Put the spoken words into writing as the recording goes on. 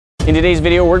In today's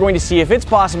video, we're going to see if it's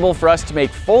possible for us to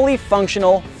make fully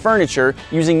functional furniture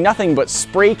using nothing but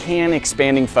spray can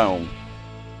expanding foam.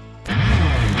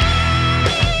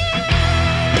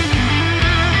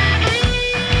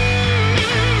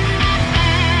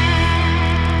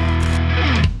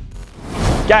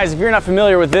 Guys, if you're not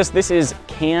familiar with this is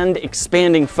canned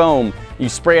expanding foam. You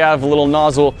spray it out of a little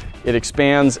nozzle, it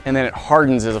expands, and then it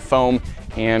hardens as a foam.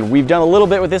 And we've done a little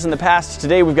bit with this in the past.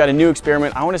 Today we've got a new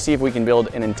experiment. I want to see if we can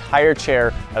build an entire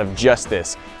chair out of just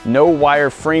this. No wire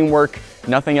framework,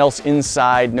 nothing else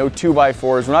inside, no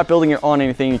 2x4s. We're not building it on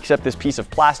anything except this piece of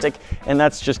plastic, and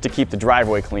that's just to keep the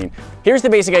driveway clean. Here's the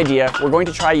basic idea. We're going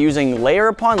to try using layer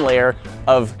upon layer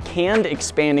of canned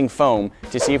expanding foam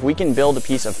to see if we can build a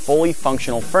piece of fully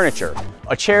functional furniture.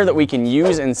 A chair that we can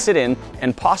use and sit in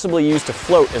and possibly use to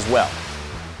float as well.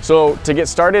 So to get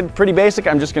started, pretty basic,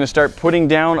 I'm just gonna start putting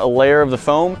down a layer of the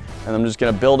foam, and I'm just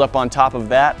gonna build up on top of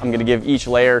that. I'm gonna give each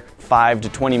layer 5 to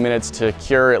 20 minutes to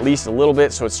cure at least a little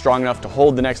bit so it's strong enough to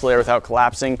hold the next layer without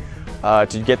collapsing.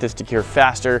 To get this to cure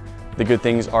faster, the good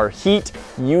things are heat,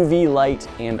 UV light,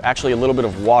 and actually a little bit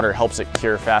of water helps it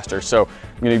cure faster. So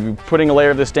I'm gonna be putting a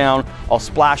layer of this down. I'll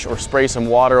splash or spray some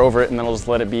water over it, and then I'll just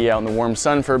let it be out in the warm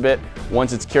sun for a bit.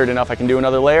 Once it's cured enough, I can do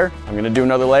another layer. I'm gonna do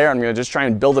another layer. I'm gonna just try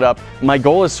and build it up. My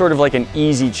goal is sort of like an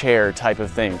easy chair type of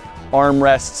thing. Arm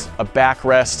rests, a back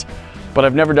rest, but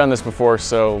I've never done this before,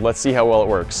 so let's see how well it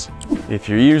works. If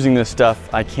you're using this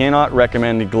stuff, I cannot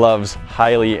recommend gloves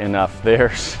highly enough.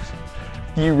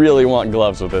 You really want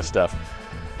gloves with this stuff.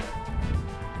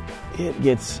 It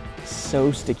gets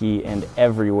so sticky and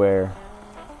everywhere.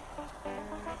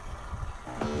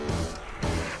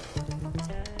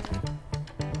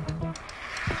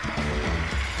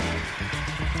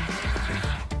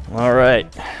 All right,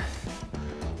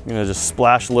 I'm gonna just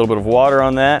splash a little bit of water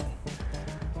on that,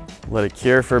 let it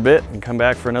cure for a bit, and come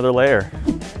back for another layer.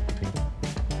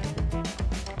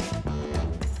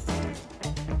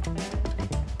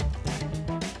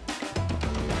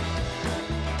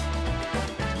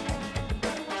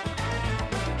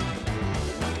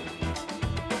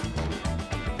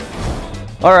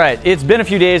 All right, it's been a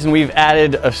few days and we've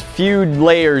added a few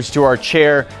layers to our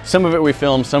chair. Some of it we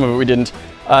filmed, some of it we didn't.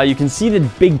 You can see the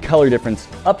big color difference.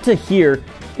 Up to here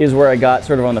is where I got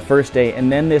sort of on the first day,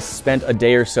 and then this spent a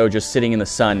day or so just sitting in the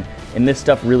sun. And this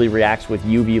stuff really reacts with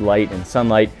UV light and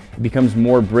sunlight. It becomes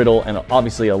more brittle and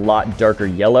obviously a lot darker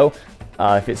yellow.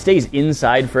 If it stays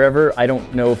inside forever, I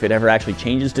don't know if it ever actually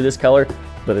changes to this color,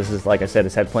 but this is, like I said,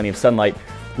 it's had plenty of sunlight.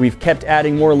 We've kept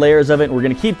adding more layers of it, and we're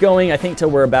gonna keep going, I think, till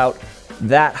we're about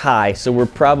that high. So we're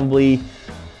probably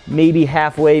maybe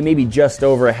halfway, maybe just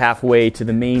over halfway to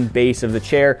the main base of the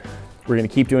chair. We're gonna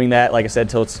keep doing that, like I said,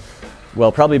 till it's,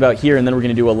 well, probably about here, and then we're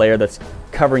gonna do a layer that's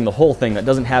covering the whole thing that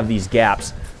doesn't have these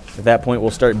gaps. At that point, we'll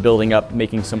start building up,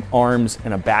 making some arms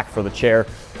and a back for the chair.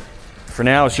 For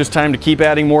now, it's just time to keep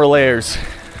adding more layers.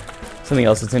 Something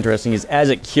else that's interesting is as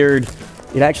it cured,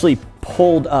 it actually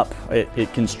pulled up.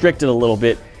 It constricted a little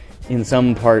bit in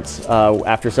some parts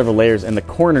after several layers, and the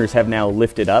corners have now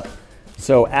lifted up.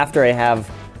 So after I have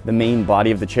the main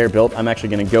body of the chair built, I'm actually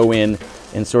gonna go in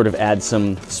and sort of add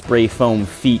some spray foam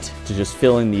feet to just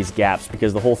fill in these gaps,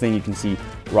 because the whole thing, you can see,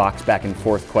 rocks back and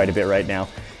forth quite a bit right now.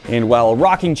 And while a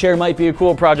rocking chair might be a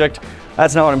cool project,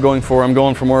 that's not what I'm going for. I'm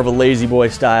going for more of a lazy boy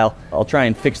style. I'll try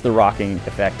and fix the rocking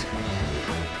effect.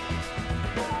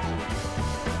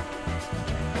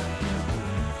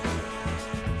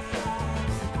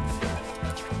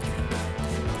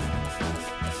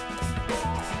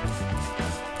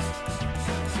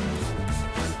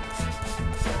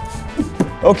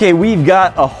 Okay, we've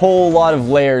got a whole lot of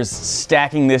layers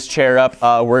stacking this chair up.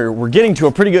 We're getting to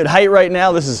a pretty good height right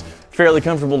now. This is fairly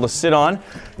comfortable to sit on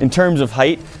in terms of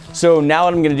height. So now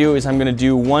what I'm gonna do is I'm gonna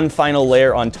do one final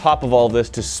layer on top of all this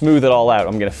to smooth it all out.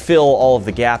 I'm gonna fill all of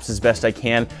the gaps as best I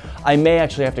can. I may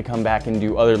actually have to come back and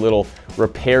do other little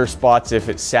repair spots if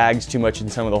it sags too much in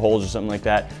some of the holes or something like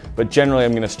that. But generally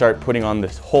I'm gonna start putting on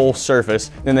this whole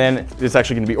surface, and then it's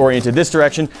actually gonna be oriented this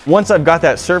direction. Once I've got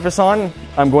that surface on,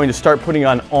 I'm going to start putting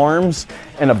on arms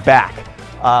and a back.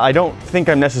 I don't think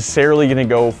I'm necessarily gonna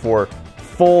go for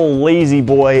full lazy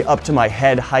boy up to my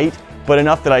head height, but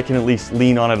enough that I can at least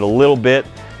lean on it a little bit,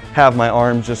 have my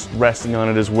arms just resting on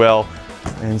it as well.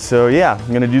 And so yeah,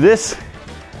 I'm gonna do this,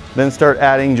 then start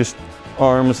adding just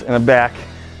arms and a back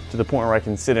to the point where I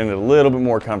can sit in it a little bit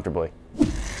more comfortably.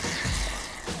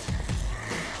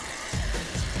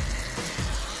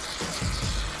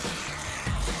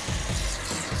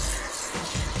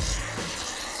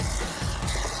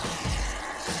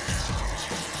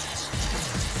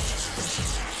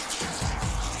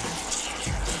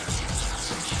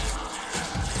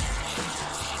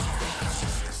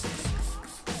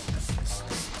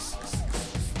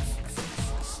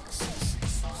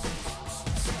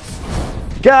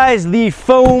 Guys, the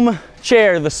foam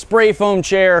chair, the spray foam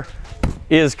chair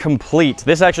is complete.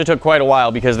 This actually took quite a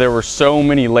while because there were so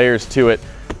many layers to it.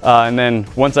 And then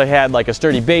once I had like a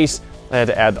sturdy base, I had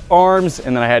to add the arms,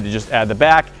 and then I had to just add the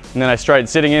back. And then I started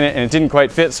sitting in it and it didn't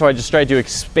quite fit, so I just tried to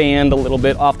expand a little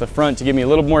bit off the front to give me a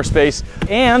little more space.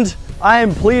 And I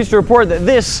am pleased to report that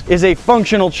this is a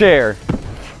functional chair.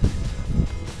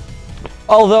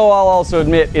 Although I'll also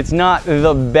admit it's not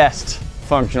the best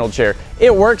functional chair.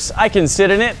 It works, I can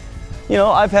sit in it. You know,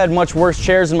 I've had much worse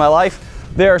chairs in my life.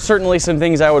 There are certainly some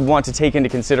things I would want to take into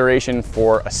consideration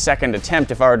for a second attempt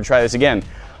if I were to try this again.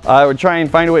 I would try and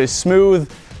find a way to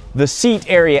smooth the seat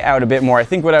area out a bit more. I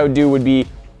think what I would do would be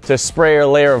to spray a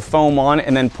layer of foam on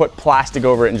and then put plastic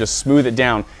over it and just smooth it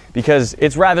down, because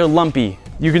it's rather lumpy.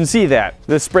 You can see that.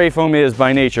 The spray foam is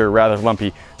by nature rather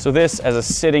lumpy. So this as a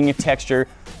sitting texture,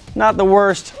 not the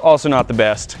worst, also not the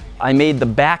best. I made the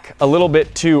back a little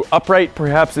bit too upright.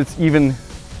 Perhaps it's even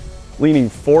leaning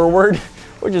forward,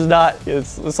 which is not,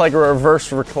 it's like a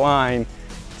reverse recline.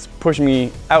 It's pushing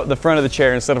me out the front of the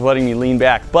chair instead of letting me lean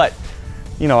back. But,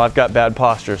 you know, I've got bad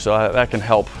posture, so that can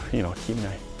help, you know,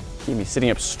 keep me sitting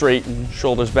up straight and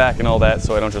shoulders back and all that,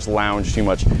 so I don't just lounge too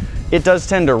much. It does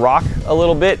tend to rock a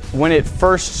little bit. When it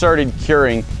first started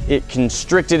curing, it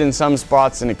constricted in some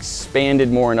spots and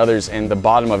expanded more in others, and the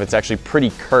bottom of it's actually pretty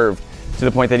curved to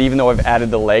the point that even though I've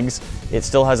added the legs, it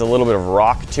still has a little bit of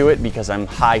rock to it because I'm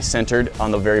high centered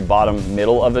on the very bottom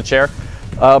middle of the chair.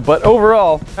 But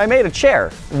overall, I made a chair.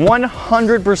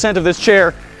 100% of this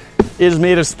chair is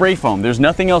made of spray foam. There's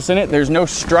nothing else in it. There's no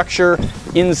structure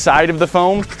inside of the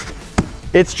foam.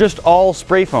 It's just all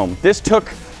spray foam. This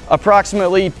took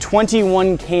approximately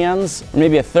 21 cans,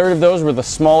 maybe a third of those were the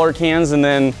smaller cans, and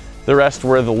then the rest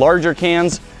were the larger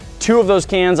cans. 2 of those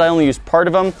cans, I only used part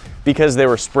of them because they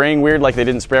were spraying weird, like they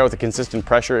didn't spray out with a consistent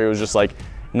pressure. It was just like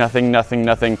nothing,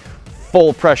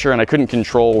 full pressure, and I couldn't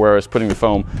control where I was putting the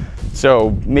foam.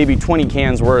 So maybe 20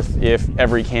 cans worth if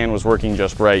every can was working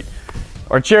just right.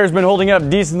 Our chair's been holding up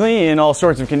decently in all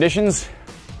sorts of conditions.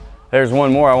 There's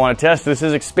one more I want to test. This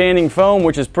is expanding foam,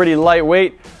 which is pretty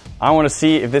lightweight. I want to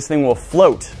see if this thing will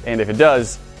float, and if it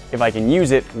does, if I can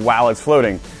use it while it's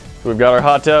floating. So we've got our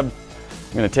hot tub.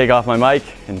 I'm going to take off my mic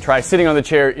and try sitting on the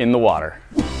chair in the water.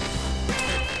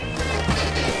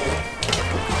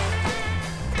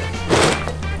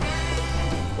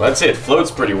 Well, that's it.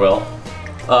 Floats pretty well.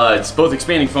 It's both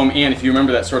expanding foam, and if you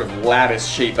remember that sort of lattice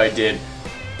shape I did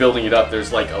building it up,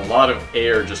 there's like a lot of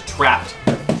air just trapped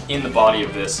in the body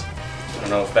of this. I don't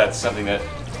know if that's something that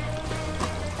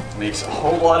makes a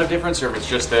whole lot of difference, or if it's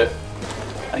just that,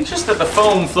 I think just that the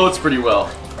foam floats pretty well.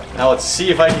 Now let's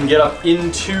see if I can get up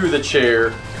into the chair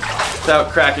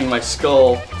without cracking my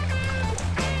skull.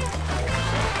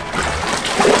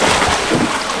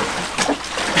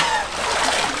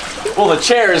 Well, the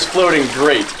chair is floating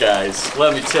great, guys.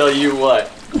 Let me tell you what.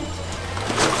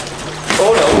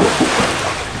 Oh no.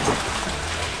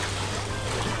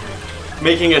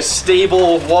 Making a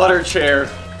stable water chair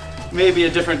may be a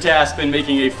different task than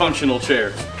making a functional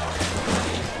chair.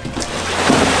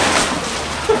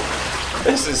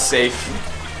 This is safe.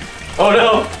 Oh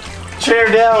no! Chair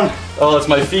down! Oh, it's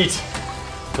my feet.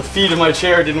 The feet of my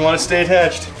chair didn't want to stay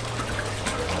attached.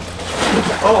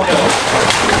 Oh no.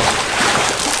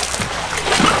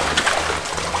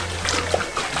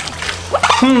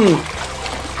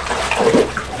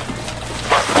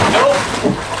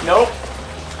 Nope.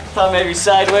 Thought maybe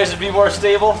sideways would be more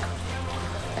stable.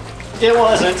 It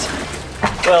wasn't.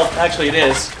 Well, actually it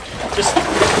is. Just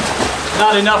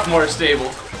not enough more stable.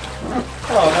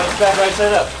 Oh, now it's back right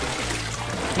side up.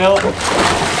 Nope.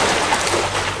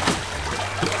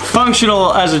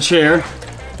 Functional as a chair.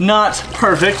 Not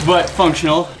perfect, but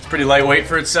functional. It's pretty lightweight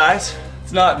for its size.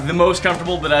 It's not the most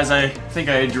comfortable, but as I think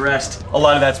I addressed, a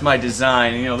lot of that's my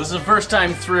design. You know, this is the first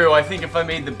time through. I think if I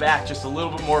made the back just a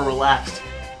little bit more relaxed,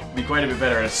 it'd be quite a bit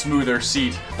better and a smoother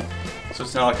seat. So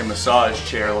it's not like a massage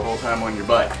chair the whole time on your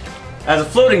butt. As a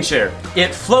floating chair,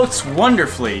 it floats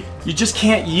wonderfully. You just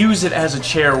can't use it as a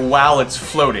chair while it's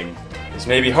floating. This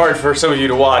may be hard for some of you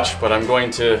to watch, but I'm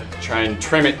going to try and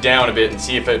trim it down a bit and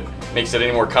see if it makes it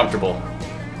any more comfortable.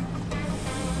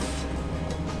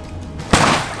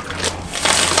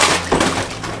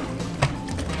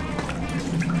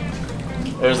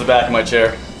 There's the back of my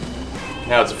chair.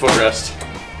 Now it's a footrest.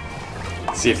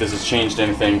 Let's see if this has changed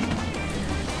anything.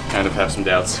 Kind of have some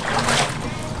doubts.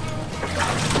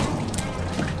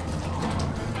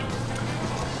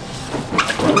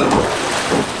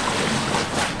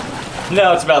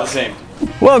 No, it's about the same.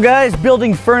 Well guys,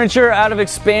 building furniture out of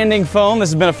expanding foam. This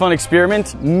has been a fun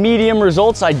experiment. Medium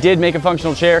results. I did make a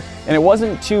functional chair and it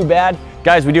wasn't too bad.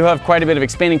 Guys, we do have quite a bit of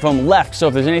expanding foam left, so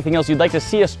if there's anything else you'd like to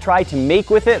see us try to make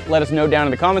with it, let us know down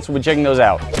in the comments. We'll be checking those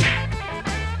out.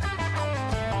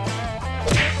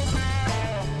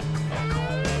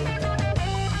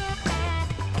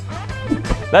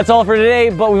 That's all for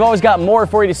today, but we've always got more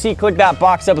for you to see. Click that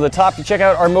box up at the top to check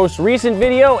out our most recent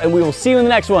video, and we will see you in the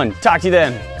next one. Talk to you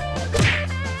then.